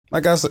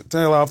like I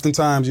tell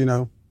oftentimes,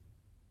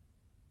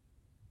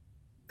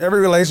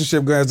 every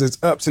relationship has its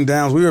ups and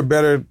downs. We were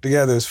better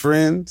together as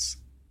friends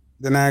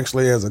than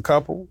actually as a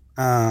couple.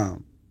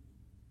 And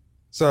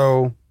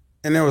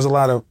there was a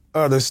lot of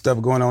other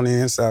stuff going on the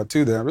inside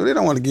too that I really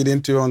don't want to get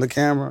into on the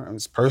camera.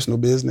 It's personal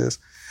business.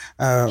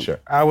 Sure.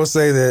 I would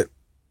say that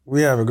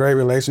we have a great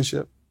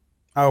relationship.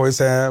 I always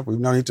have. We've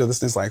known each other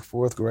since like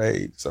fourth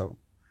grade. So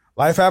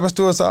life happens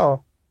to us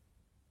all.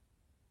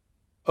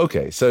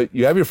 Okay, so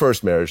you have your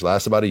first marriage,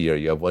 lasts about a year,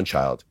 you have one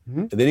child,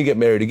 and then you get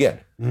married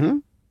again. Mm-hmm.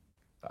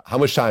 How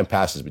much time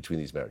passes between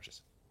these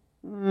marriages?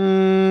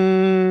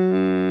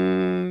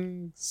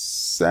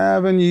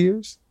 7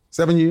 years.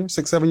 7 years,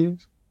 6, 7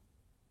 years.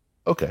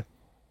 Okay.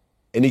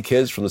 Any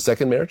kids from the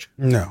second marriage?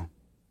 No.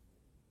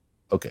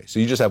 Okay, so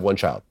you just have one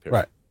child, period.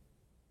 Right.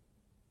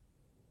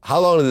 How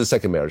long did the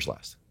second marriage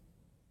last?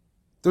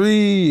 3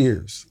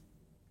 years.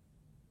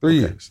 3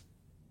 years.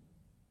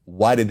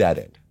 Why did that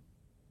end?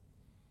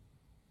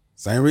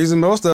 Same reason most of